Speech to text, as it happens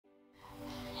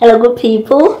Hello good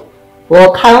people,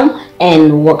 welcome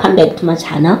back to my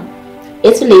channel.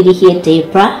 It's lady here,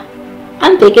 Deborah.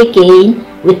 I'm back again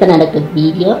with another good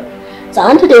video. So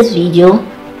on today's video,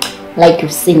 like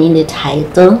you've seen in the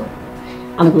title,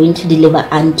 I'm going to deliver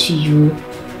unto you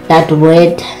that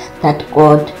word that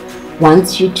God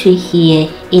wants you to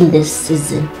hear in this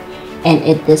season and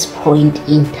at this point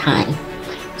in time.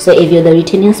 So if you're the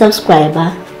returning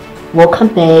subscriber, welcome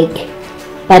back.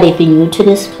 But if you're new to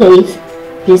this place,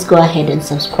 please go ahead and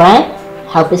subscribe.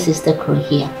 Help a sister grow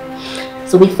here.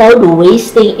 So without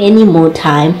wasting any more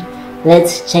time,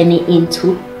 let's journey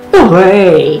into the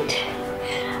word.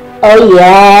 Oh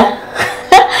yeah,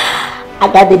 I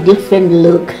got a different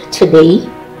look today.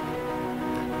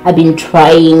 I've been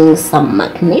trying some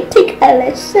magnetic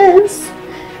eyelashes.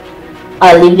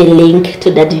 I'll leave a link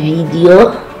to that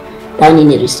video down in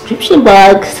the description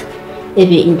box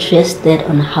if you're interested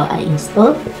on how I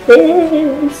installed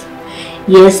this.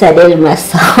 Yes, I did it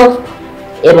myself.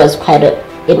 It was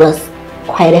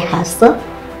quite a hassle,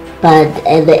 but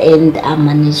at the end I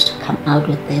managed to come out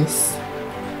with this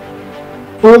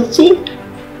bougie,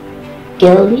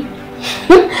 girly,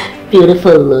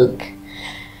 beautiful look.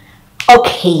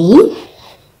 Okay,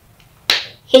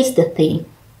 here's the thing.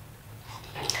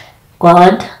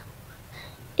 God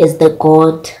is the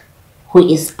God who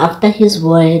is after his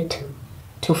word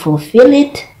to fulfill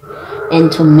it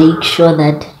and to make sure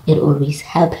that it always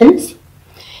happens.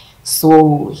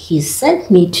 So he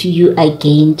sent me to you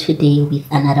again today with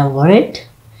another word.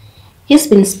 He's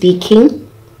been speaking.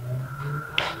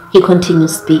 He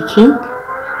continues speaking.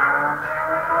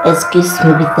 Excuse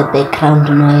me with the background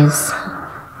noise,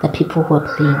 the people who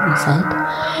are playing inside.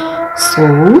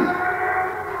 So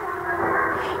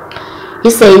he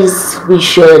says we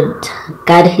should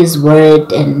guard his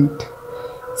word and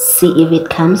see if it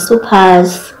comes to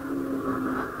pass,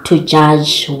 to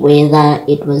judge whether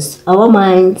it was our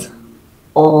minds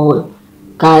or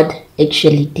God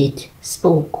actually did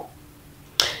spoke.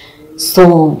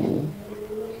 So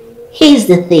here's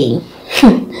the thing.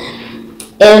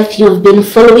 If you've been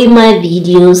following my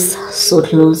videos so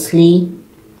closely,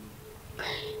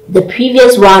 the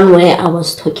previous one where I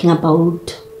was talking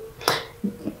about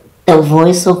the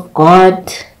voice of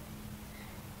God,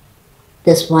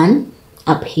 this one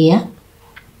up here,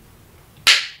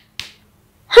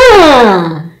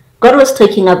 God was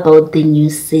talking about the new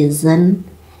season,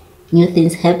 new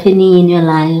things happening in your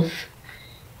life,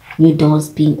 new doors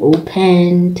being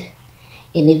opened,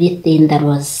 and everything that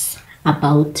was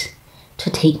about to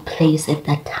take place at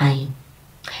that time.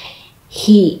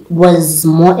 He was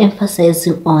more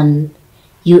emphasizing on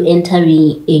you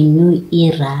entering a new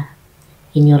era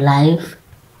in your life,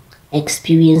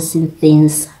 experiencing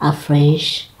things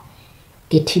afresh,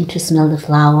 getting to smell the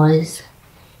flowers,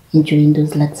 enjoying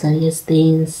those luxurious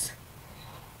things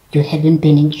you haven't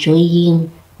been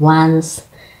enjoying once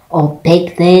or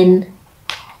back then.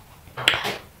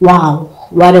 Wow,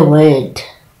 what a word.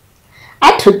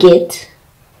 I took it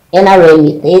and I ran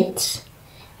with it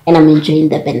and I'm enjoying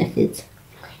the benefits.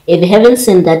 If you haven't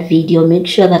seen that video, make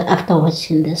sure that after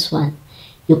watching this one,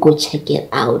 you go check it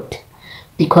out,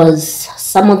 because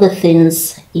some of the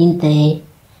things in there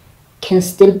can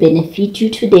still benefit you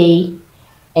today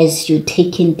as you're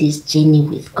taking this journey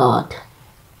with God.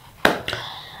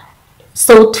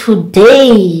 So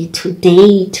today,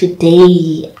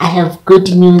 I have good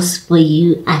news for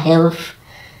you. I have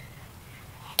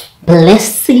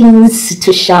blessings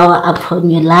to shower upon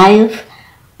your life.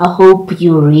 I hope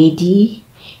you're ready,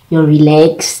 you're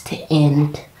relaxed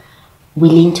and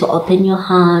willing to open your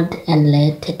heart and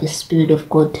let the Spirit of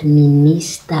God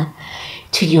minister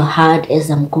to your heart as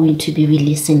I'm going to be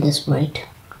releasing this word.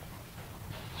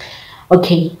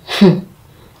 Okay,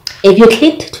 if you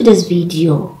clicked to this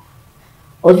video,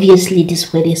 obviously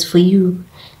this word is for you.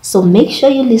 So make sure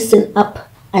you listen up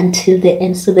until the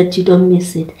end so that you don't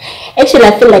miss it. Actually,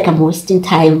 I feel like I'm wasting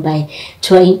time by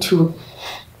trying to,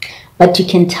 but you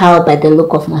can tell by the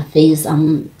look of my face,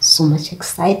 I'm so much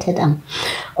excited. I'm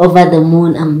over the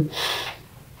moon.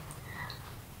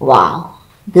 Wow,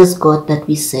 this God that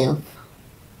we serve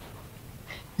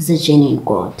is a genuine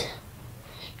God.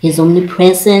 He's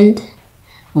omnipresent,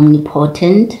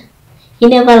 omnipotent. He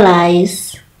never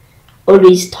lies,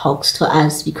 always talks to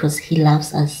us because he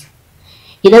loves us.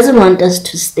 He doesn't want us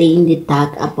to stay in the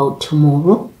dark about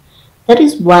tomorrow. That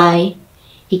is why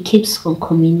he keeps on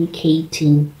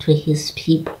communicating to his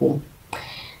people.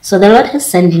 So the Lord has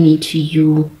sent me to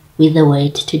you with the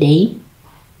word today.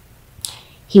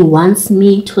 He wants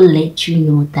me to let you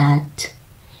know that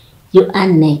you are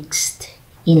next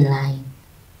in line.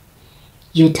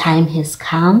 Your time has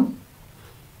come.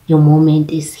 Your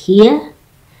moment is here.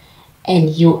 and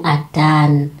you are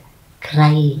done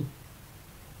crying.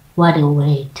 What a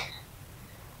word.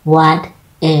 What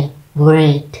a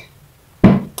word.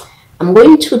 I'm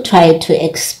going to try to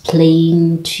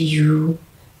explain to you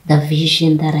the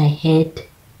vision that I had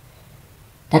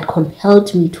that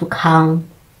compelled me to come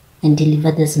and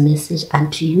deliver this message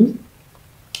unto you.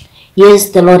 Yes,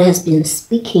 the Lord has been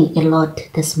speaking a lot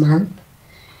this month,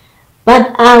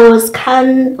 but I was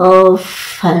kind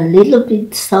of a little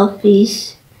bit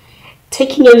selfish,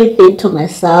 taking everything to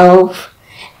myself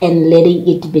and letting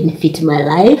it benefit my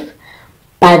life.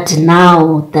 But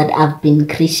now that I've been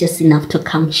gracious enough to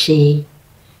come share,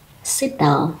 sit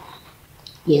down.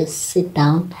 Yes, sit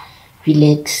down,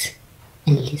 relax,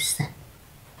 and listen.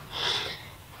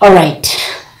 All right.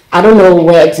 I don't know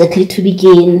where exactly to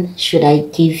begin. Should I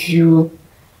give you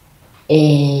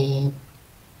a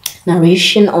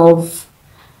narration of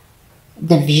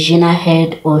the vision I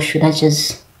had, or should I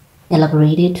just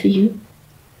elaborate it to you?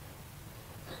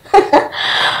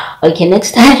 Okay,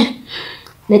 next time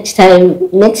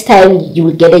you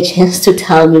will get a chance to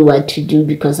tell me what to do,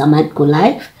 because I might go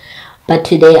live. But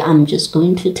today I'm just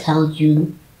going to tell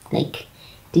you like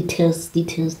details,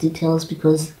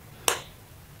 because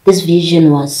this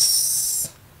vision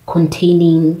was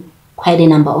containing quite a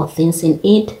number of things in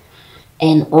it,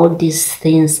 and all these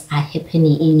things are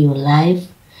happening in your life.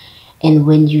 And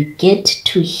when you get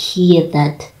to hear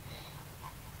that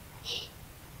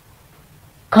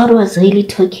God was really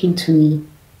talking to me,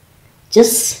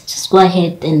 just go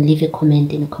ahead and leave a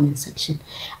comment in the comment section.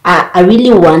 I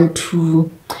really want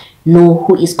to know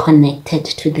who is connected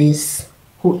to this.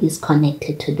 Okay,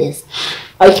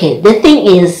 the thing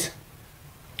is,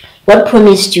 God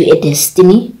promised you a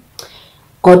destiny.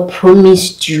 God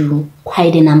promised you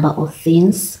quite a number of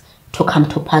things to come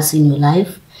to pass in your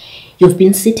life. You've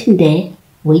been sitting there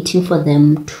waiting for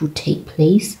them to take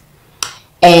place.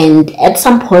 And at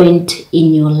some point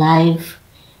in your life,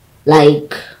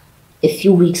 like a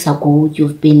few weeks ago,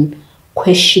 you've been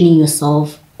questioning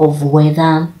yourself of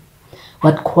whether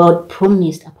what God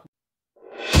promised.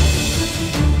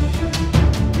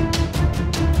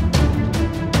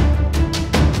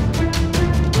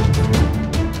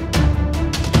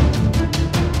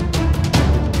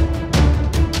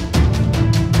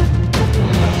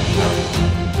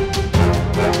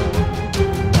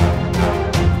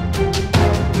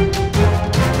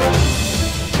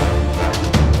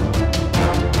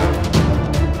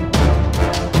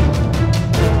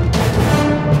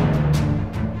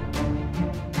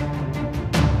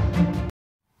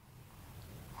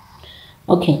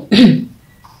 Okay,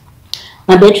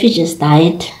 my battery just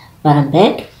died, but I'm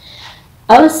back.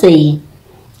 I would say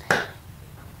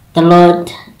the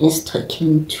Lord is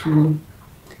talking to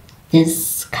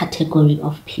this category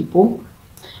of people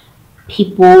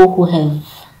who have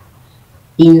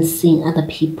been seeing other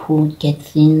people get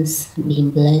things,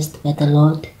 being blessed by the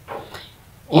Lord,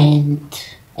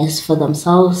 and as for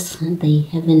themselves, they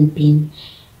haven't been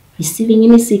receiving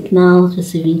any signals,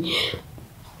 receiving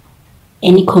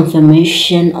any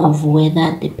confirmation of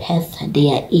whether the path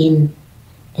they are in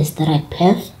is the right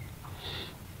path.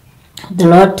 The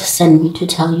Lord sent me to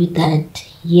tell you that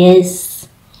yes,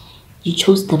 you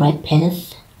chose the right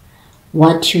path.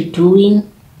 What you're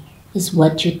doing is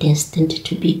what you're destined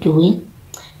to be doing.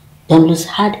 Don't lose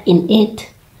heart in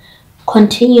it.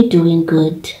 Continue doing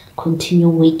good. Continue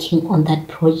working on that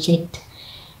project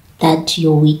that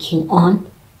you're working on.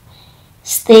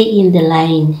 Stay in the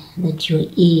line that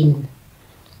you're in,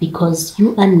 because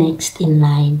you are next in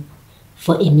line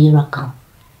for a miracle.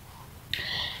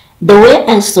 The way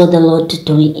I saw the Lord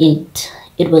doing it,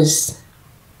 it was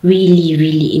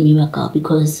really a miracle,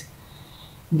 because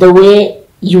the way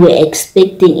you were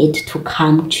expecting it to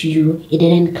come to you, it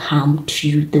didn't come to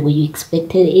you the way you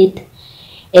expected it.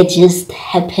 It just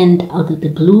happened out of the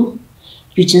blue.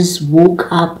 You just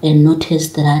woke up and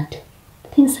noticed that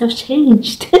things have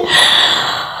changed.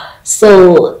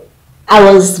 So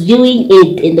I was viewing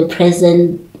it in the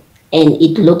present, and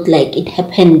it looked like it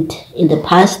happened in the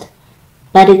past,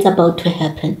 but it's about to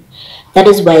happen. That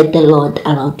is why the Lord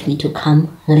allowed me to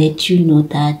come, let you know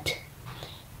that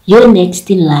you're next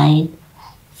in line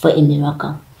for a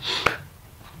miracle.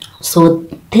 So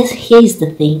here is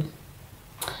the thing.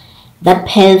 That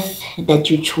path that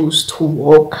you choose to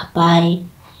walk by,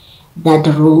 that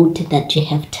road that you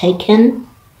have taken,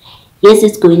 yes,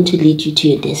 it's going to lead you to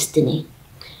your destiny.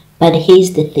 But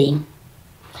here's the thing.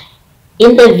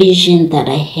 In the vision that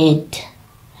I had,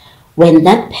 when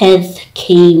that path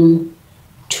came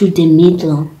to the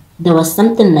middle, there was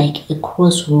something like a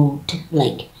crossroad,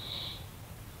 like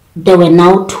there were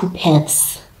now two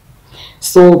paths.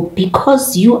 So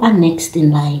because you are next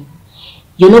in line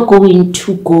You're not going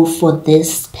to go for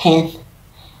this path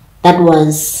that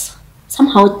was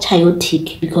somehow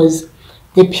chaotic, because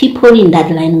the people in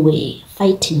that line were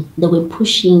fighting. They were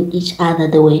pushing each other.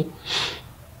 They were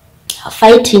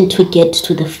fighting to get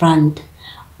to the front.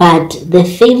 But the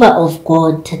favor of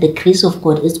God, the grace of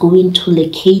God is going to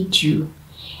locate you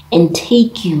and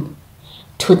take you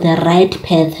to the right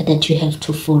path that you have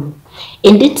to follow.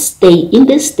 In this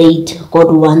state,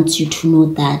 God wants you to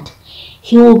know that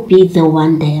He will be the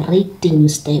one directing your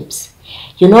steps.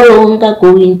 You're no longer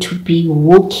going to be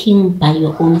walking by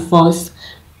your own force,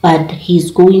 but He's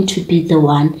going to be the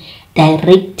one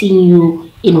directing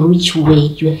you in which way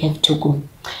you have to go.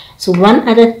 So one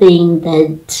other thing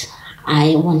that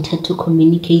I wanted to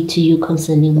communicate to you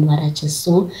concerning what I just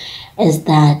saw is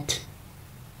that,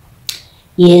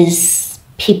 yes,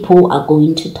 people are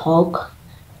going to talk,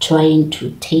 trying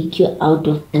to take you out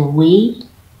of the way,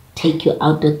 take you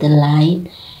out of the line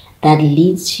that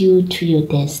leads you to your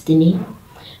destiny.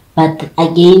 But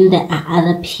again, there are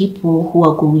other people who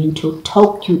are going to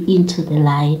talk you into the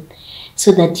line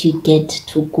so that you get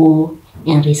to go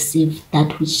and receive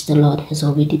that which the Lord has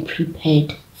already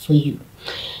prepared for you.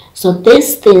 So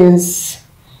these things,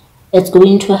 it's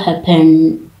going to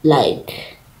happen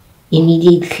like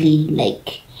immediately.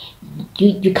 Like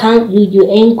you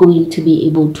ain't going to be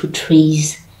able to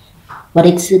trace what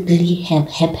exactly have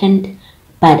happened,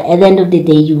 but at the end of the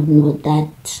day, you know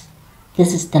that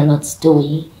this is the Lord's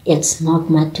doing. It's not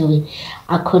my doing.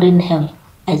 I couldn't have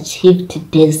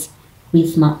achieved this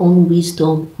with my own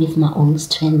wisdom, with my own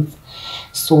strength.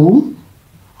 So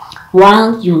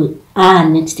while you are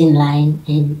next in line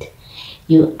and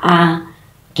you are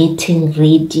getting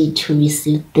ready to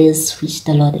receive this which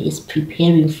the Lord is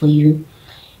preparing for you,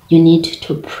 you need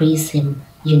to praise Him.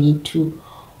 You need to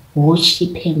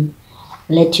worship Him.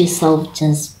 Let yourself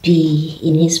just be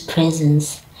in His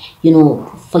presence.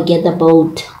 Forget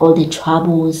about all the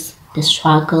troubles, the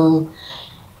struggle,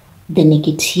 the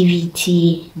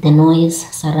negativity, the noise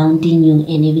surrounding you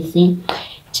and everything.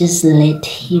 Just let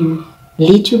Him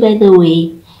lead you by the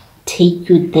way, take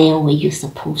you there where you're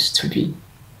supposed to be.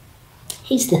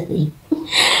 Here's the thing.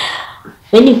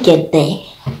 When you get there,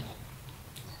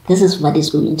 this is what is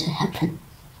going to happen.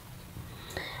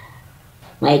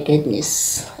 My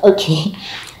goodness. Okay.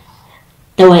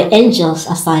 There were angels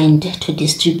assigned to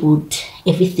distribute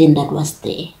everything that was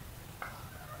there.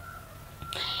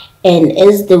 And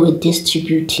as they were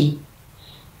distributing,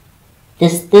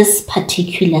 there's this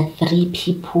particular 3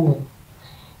 people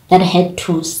that had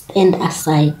to stand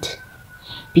aside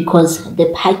because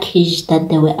the package that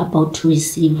they were about to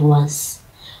receive was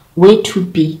way too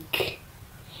big.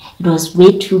 It was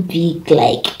way too big,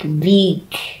 like big.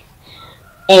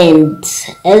 And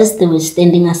as they were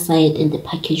standing aside and the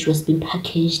package was being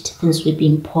packaged, things were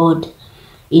being poured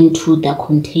into the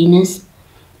containers,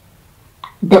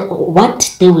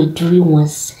 what they were doing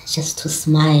was just to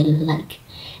smile. Like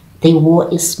they wore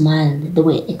a smile. They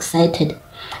were excited.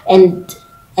 And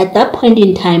at that point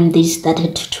in time, they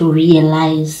started to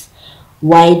realize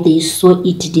why they saw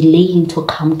it delaying to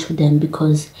come to them,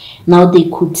 because now they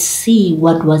could see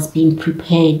what was being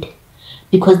prepared,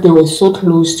 because they were so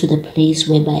close to the place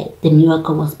whereby the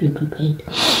miracle was being prepared.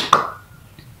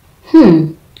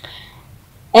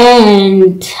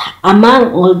 And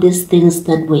among all these things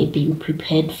that were being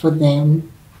prepared for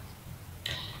them,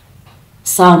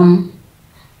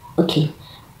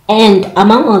 and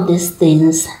among all these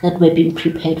things that were being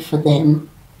prepared for them,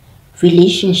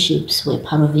 relationships were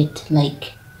part of it.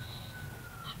 Like,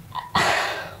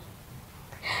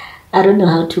 I don't know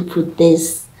how to put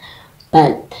this,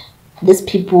 but these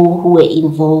people who were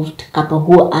involved, couple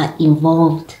who are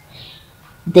involved,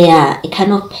 they are a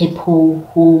kind of people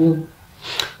who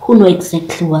know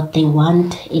exactly what they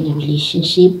want in a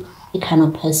relationship, the kind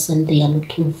of person they are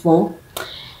looking for,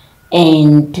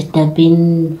 and they've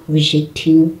been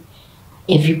rejecting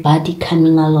everybody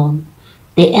coming along.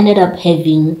 They ended up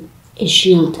having a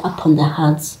shield upon their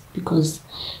hearts because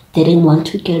they didn't want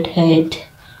to get hurt,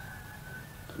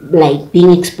 like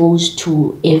being exposed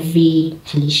to every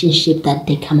relationship that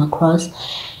they come across.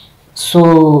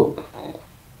 So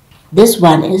this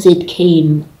one, as it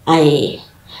came, I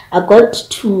got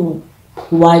to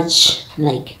watch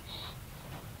like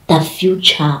the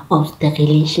future of the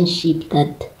relationship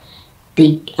that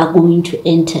they are going to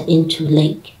enter into.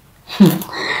 Like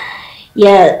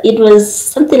yeah, it was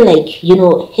something like,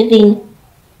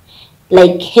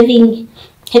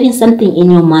 having something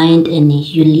in your mind and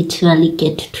you literally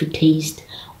get to taste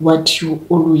what you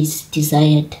always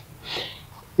desired.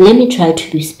 Let me try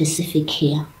to be specific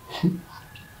here.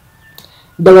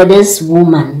 There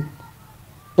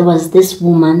was this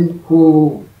woman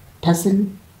who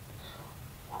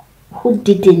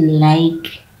didn't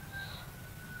like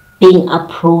being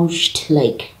approached,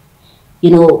 like,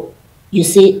 you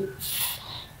see,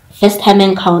 first time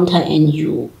encounter and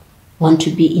you want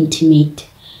to be intimate,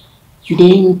 you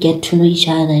didn't get to know each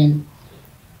other and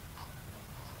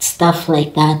stuff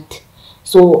like that.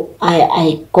 So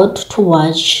I got to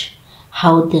watch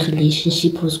how the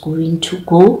relationship was going to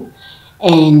go,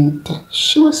 and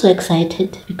she was so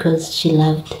excited because she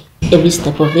loved every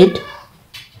step of it.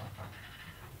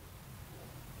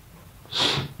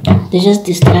 They just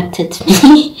distracted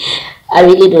me. I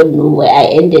really don't know where I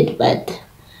ended, but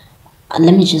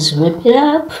let me just wrap it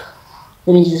up.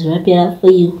 Let me just wrap it up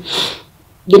for you.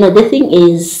 The thing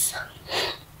is,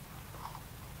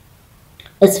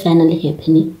 it's finally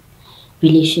happening,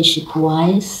 relationship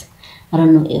wise. I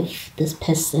don't know if this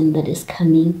person that is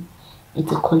coming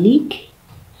is a colleague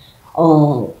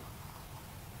or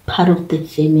part of the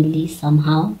family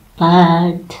somehow,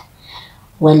 but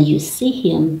when you see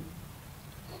him,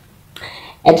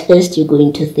 at first you're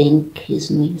going to think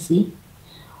he's noisy,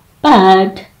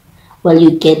 but when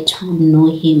you get to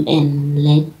know him and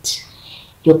let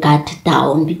your guard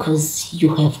down because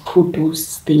you have put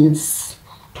those things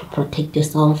to protect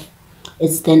yourself,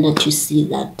 it's then that you see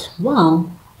that, wow,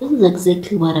 this is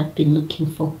exactly what I've been looking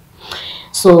for.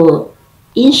 So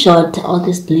in short, all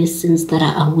these blessings that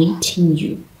are awaiting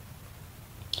you,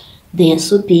 they are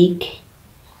so big,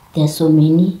 there are so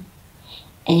many,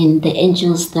 and the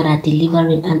angels that are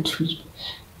delivering them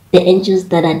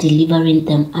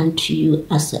unto you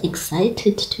are so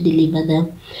excited to deliver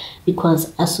them,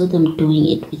 because I saw them doing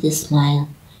it with a smile.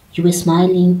 You were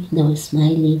smiling, they were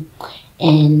smiling,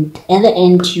 and at the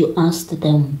end you asked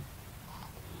them,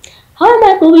 how am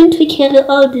I going to carry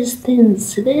all these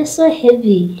things? They're so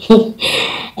heavy.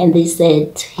 And they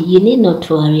said, you need not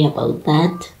to worry about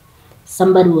that.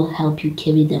 Somebody will help you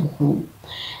carry them home.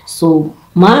 So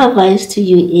my advice to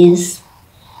you is,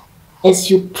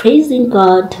 as you praising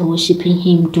God, worshiping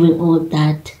Him, doing all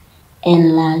that,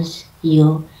 enlarge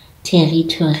your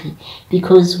territory,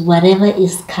 because whatever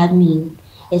is coming,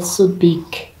 it's so big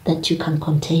that you can't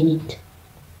contain it.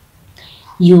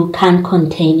 You can't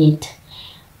contain it.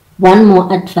 One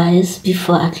more advice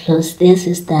before I close this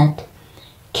is that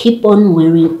keep on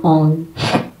wearing on.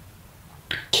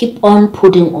 Keep on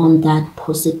putting on that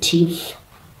positive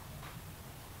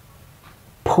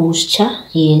posture.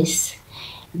 Yes.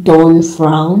 Don't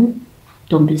frown.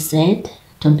 Don't be sad.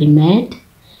 Don't be mad.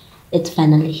 It's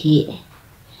finally here.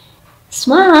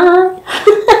 Smile.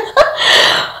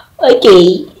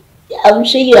 Okay. I'm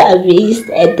sure you are amazed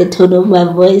at the tone of my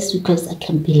voice because I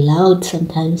can be loud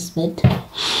sometimes, but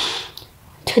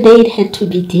today it had to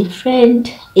be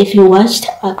different. If you watched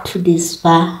up to this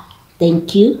far,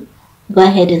 thank you. Go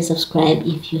ahead and subscribe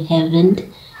if you haven't.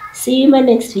 See you in my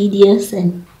next videos,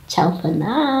 and ciao for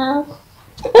now.